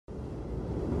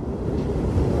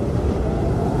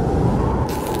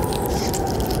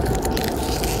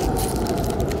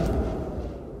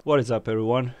What is up,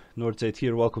 everyone? Northside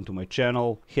here. Welcome to my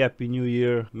channel. Happy New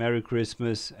Year, Merry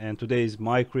Christmas, and today is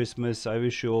my Christmas. I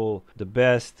wish you all the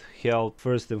best health,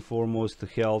 first and foremost,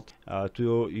 health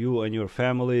to you and your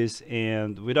families.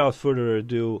 And without further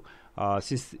ado,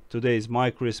 since today is my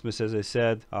Christmas, as I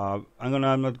said, I'm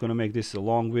not gonna make this a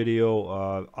long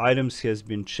video. Items has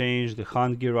been changed, the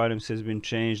hunt gear items has been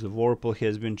changed, the Vorpal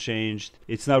has been changed.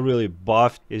 It's not really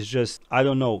buffed, it's just, I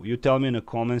don't know, you tell me in the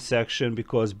comment section,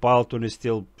 because bilethorn is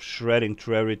still shredding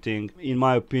through everything. In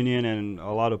my opinion, and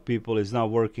a lot of people, it's not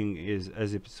working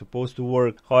as it's supposed to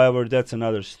work. However, that's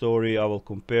another story. I will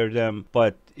compare them,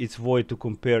 but it's void to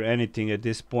compare anything at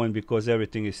this point because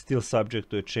everything is still subject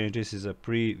to a change. This is a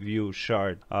preview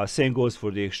shard. Same goes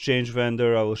for the exchange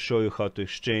vendor. I will show you how to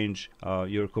exchange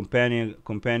your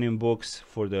companion books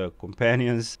for the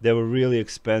companions. They were really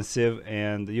expensive,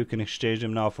 and you can exchange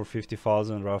them now for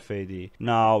 50,000 rough AD.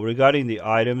 Now, regarding the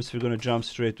items, we're gonna jump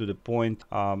straight to the point.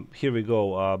 Here we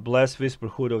go. Blessed Whisper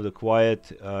Hood of the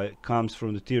Quiet comes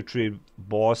from the tier 3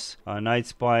 boss, Night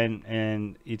Spine,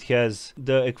 and it has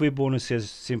the equip bonus has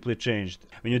simply changed.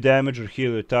 When you damage or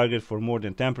heal your target for more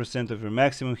than 10% of your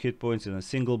maximum hit points in a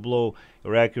single blow,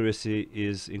 your accuracy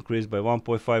is increased by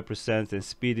 1.5% and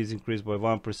speed is increased by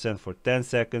 1% for 10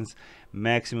 seconds,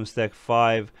 maximum stack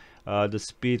 5. The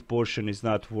speed portion is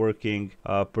not working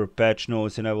per patch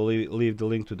notes, and I will leave the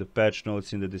link to the patch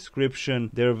notes in the description.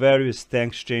 There are various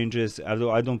tank changes.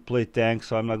 I don't play tanks,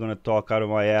 so I'm not going to talk out of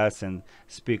my ass and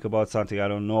speak about something I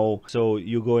don't know. So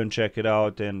you go and check it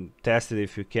out and test it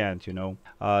if you can't, you know.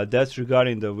 That's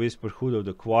regarding the Whisper Hood of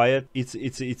the Quiet. It's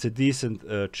a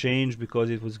decent change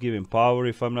because it was giving power,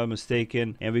 if I'm not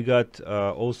mistaken. And we got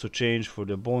also change for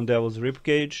the Bone Devil's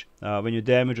Ribcage. When you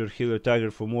damage or heal your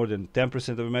target for more than 10%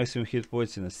 of your maximum hit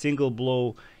points in a single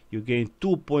blow, you gain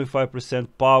 2.5%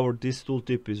 power. This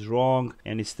tooltip is wrong,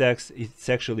 and it's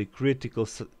actually critical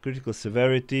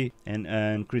severity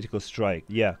and critical strike.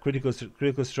 Yeah,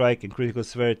 critical strike and critical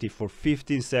severity for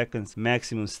 15 seconds,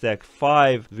 maximum stack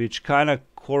 5, which kind of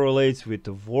correlates with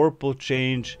the Vorpal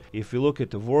change. If you look at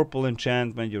the Vorpal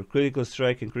enchantment, your critical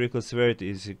strike and critical severity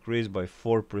is increased by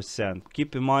 4%.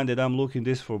 Keep in mind that I'm looking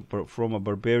this from a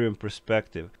barbarian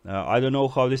perspective. I don't know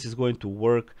how this is going to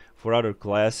work for other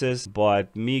classes, but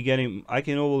I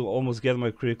can almost get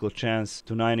my critical chance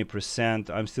to 90%.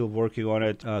 I'm still working on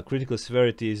it. Critical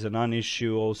severity is a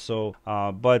non-issue also,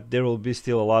 but there will be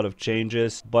still a lot of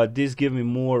changes, but this gives me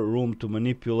more room to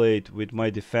manipulate with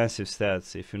my defensive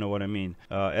stats, if you know what I mean.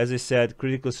 As I said,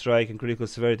 critical strike and critical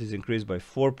severity is increased by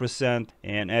 4%,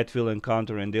 and at will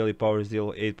encounter and daily powers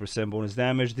deal 8% bonus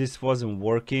damage. This wasn't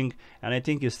working, and I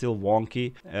think it's still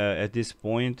wonky at this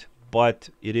point, but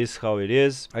it is how it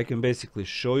is. I can basically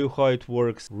show you how it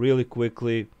works really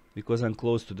quickly because I'm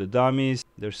close to the dummies.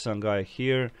 There's some guy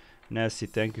here. Nessie,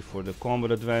 thank you for the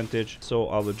combat advantage. So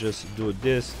I will just do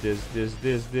this,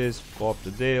 pop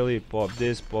the daily, pop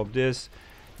this,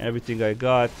 everything I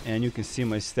got, and you can see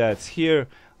my stats here.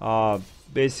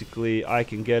 Basically, I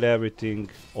can get everything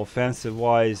offensive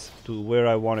wise to where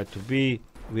I want it to be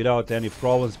without any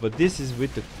problems, but this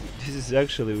is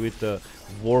actually with the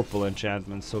Vorpal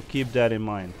enchantment, so keep that in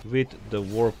mind, with the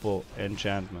Vorpal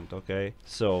enchantment. Okay,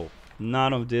 so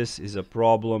none of this is a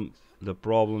problem. The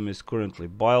problem is currently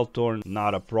bilethorn,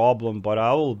 not a problem, but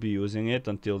I will be using it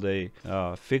until they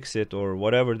fix it or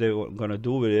whatever they're gonna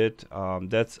do with it.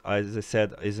 That's, as I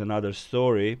said, is another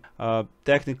story.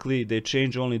 Technically, they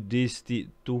change only these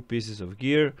two pieces of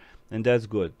gear, and that's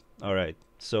good. All right,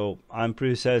 so I'm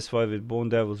pretty satisfied with Bone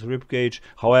Devil's Ribcage.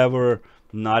 However,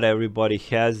 not everybody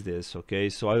has this. Okay,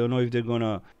 so I don't know if they're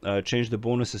gonna change the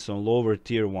bonuses on lower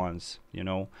tier ones. You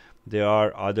know, there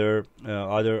are other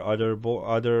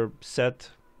set,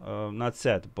 not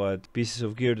set, but pieces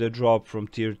of gear that drop from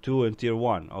tier 2 and tier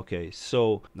 1. Okay,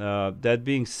 so that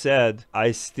being said,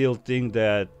 I still think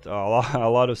that a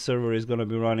lot of server is gonna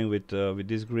be running with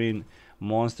this green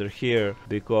monster here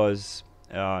because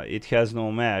it has no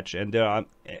match. And there are,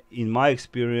 in my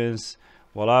experience,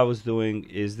 what I was doing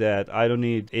is that I don't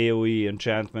need AoE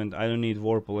enchantment, I don't need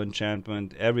Vorpal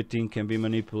enchantment. Everything can be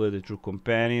manipulated through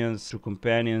companions. Through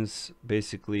companions,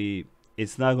 basically,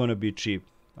 it's not going to be cheap,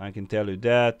 I can tell you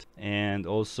that. And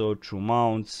also through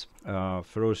mounts,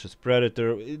 ferocious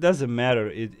predator, it doesn't matter.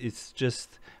 It's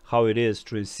just how it is.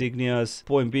 Through insignias.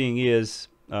 Point being is,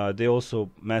 they also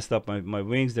messed up my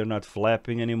wings. They're not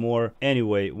flapping anymore.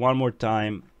 Anyway, one more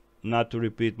time, not to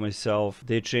repeat myself,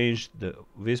 they changed the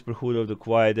Whisper Hood of the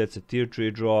Quiet. That's a tier 3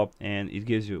 drop, and it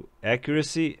gives you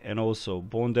accuracy, and also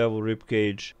Bone Devil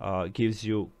Ribcage gives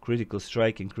you critical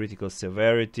strike and critical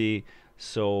severity.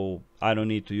 So I don't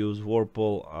need to use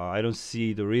Vorpal. I don't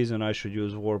see the reason I should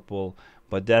use Vorpal,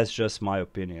 but that's just my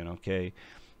opinion, okay?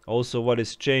 Also, what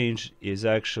has changed is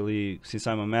actually, since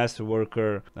I'm a master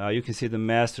worker, you can see the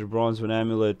master bronze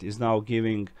amulet is now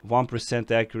giving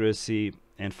 1% accuracy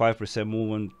and 5%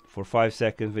 movement for 5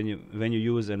 seconds when you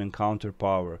use an encounter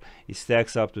power. It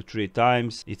stacks up to 3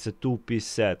 times. It's a 2-piece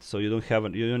set, so you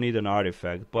don't need an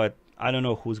artifact, but I don't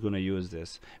know who's gonna use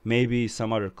this. Maybe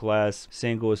some other class.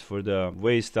 Same goes for the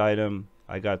waist item.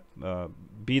 I got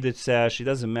beaded sash. It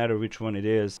doesn't matter which one it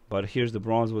is, but here's the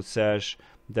bronzewood sash.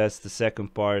 That's the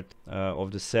second part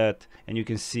of the set, and you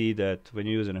can see that when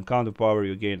you use an encounter power,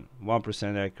 you gain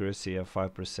 1% accuracy and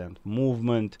 5%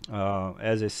 movement,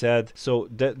 as I said. So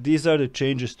these are the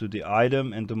changes to the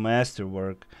item and the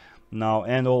masterwork now,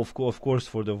 and of course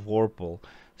for the Vorpal.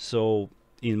 So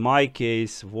in my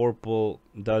case, Vorpal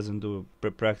doesn't do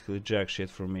practically jack shit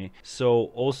for me. So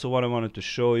also what I wanted to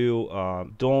show you,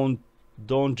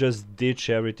 don't just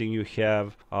ditch everything you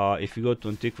have. If you go to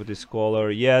Antiquity Scholar,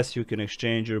 yes, you can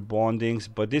exchange your bondings,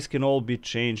 but this can all be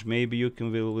changed. Maybe you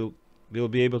can will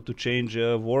be able to change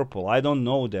Vorpal. I don't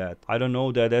know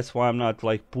that. That's why I'm not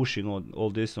like pushing all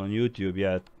this on YouTube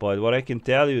yet. But what I can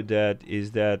tell you that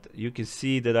is that you can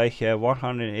see that I have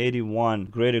 181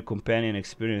 greater companion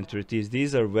experience treaties.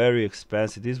 These are very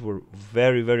expensive. These were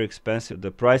very, very expensive.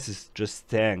 The prices just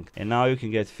tanked. And now you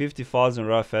can get 50,000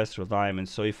 rough astral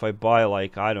diamonds. So if I buy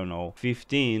like, I don't know,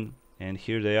 15, and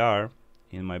here they are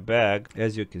in my bag,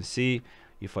 as you can see,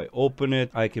 if I open it,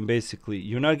 I can basically,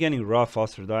 you're not getting rough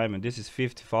astral diamond. This is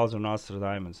 50,000 astral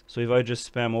diamonds. So if I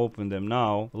just spam open them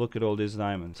now, look at all these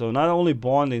diamonds. So not only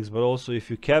bondings, but also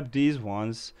if you kept these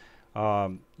ones,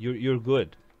 you're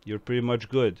good. You're pretty much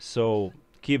good. So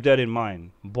keep that in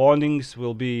mind. Bondings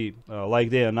will be,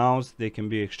 like they announced, they can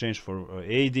be exchanged for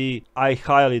AD. I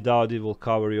highly doubt it will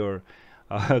cover your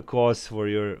costs for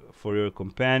your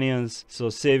companions. So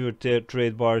save your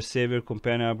trade bar, save your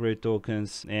companion upgrade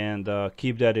tokens, and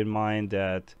keep that in mind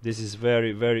that this is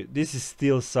this is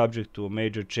still subject to a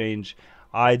major change.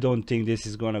 I don't think this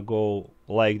is gonna go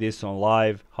like this on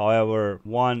live. However,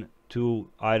 1-2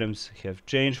 items have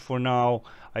changed for now.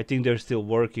 I think they're still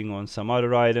working on some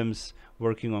other items,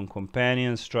 working on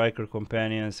companions, striker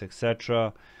companions,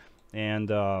 etc.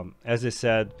 And as I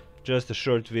said, just a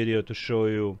short video to show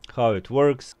you how it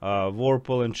works.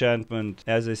 Vorpal enchantment,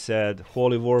 as I said,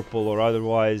 holy Vorpal or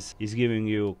otherwise, is giving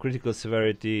you critical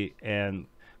severity and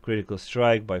critical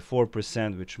strike by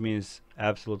 4%, which means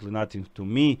absolutely nothing to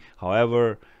me.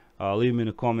 However, leave me in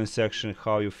the comment section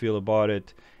how you feel about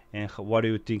it and what do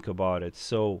you think about it.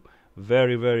 So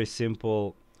very, very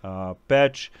simple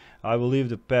patch. I will leave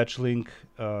the patch link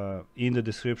in the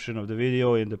description of the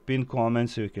video, in the pinned comment,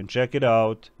 so you can check it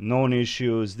out. Known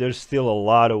issues. There's still a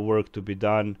lot of work to be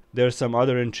done. There's some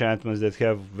other enchantments that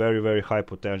have very, very high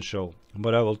potential,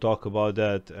 but I will talk about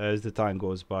that as the time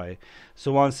goes by.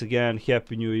 So once again,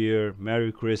 Happy New Year,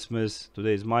 Merry Christmas.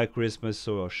 Today is my Christmas,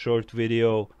 so a short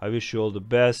video. I wish you all the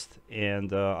best,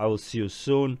 and I will see you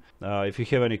soon. If you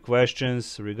have any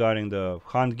questions regarding the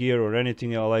hunt gear or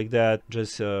anything like that,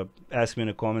 just ask me in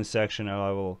the comment section and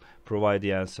I will provide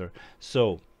the answer.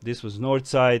 So this was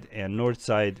Northside, and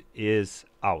Northside is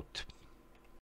out.